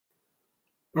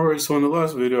Alright, so in the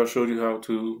last video I showed you how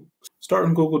to start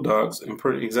in Google Docs and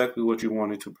print exactly what you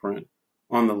wanted to print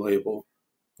on the label,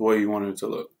 the way you wanted it to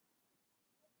look.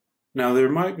 Now there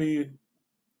might be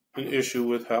an issue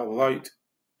with how light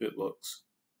it looks.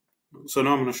 So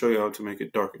now I'm going to show you how to make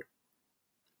it darker.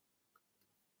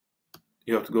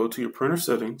 You have to go to your printer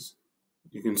settings.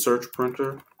 You can search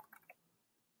printer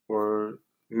or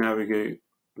navigate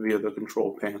via the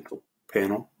control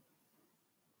panel.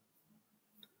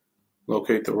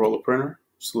 Locate the Rollo printer,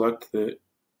 select it,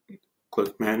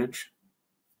 click Manage,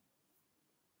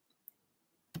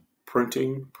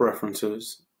 Printing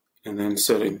Preferences, and then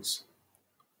Settings.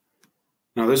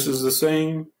 Now this is the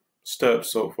same step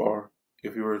so far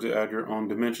if you were to add your own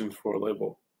dimensions for a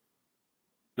label.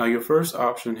 Now your first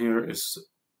option here is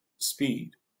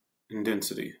speed and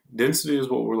density. Density is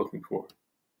what we're looking for.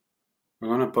 I'm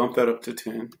going to bump that up to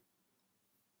 10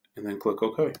 and then click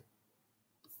OK.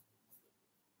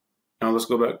 Now let's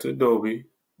go back to Adobe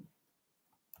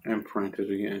and print it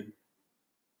again.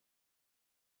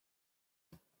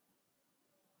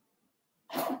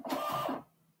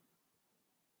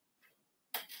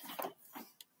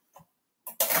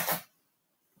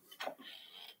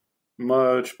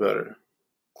 Much better.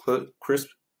 Crisp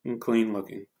and clean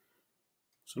looking.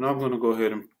 So now I'm going to go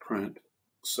ahead and print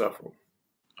several.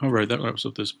 Alright, that wraps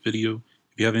up this video.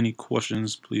 If you have any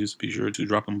questions, please be sure to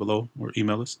drop them below or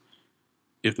email us.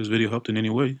 If this video helped in any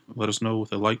way, let us know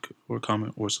with a like or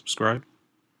comment or subscribe.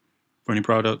 For any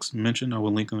products mentioned, I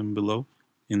will link them below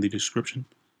in the description.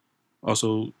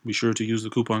 Also, be sure to use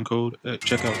the coupon code at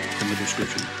checkout in the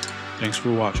description. Thanks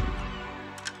for watching.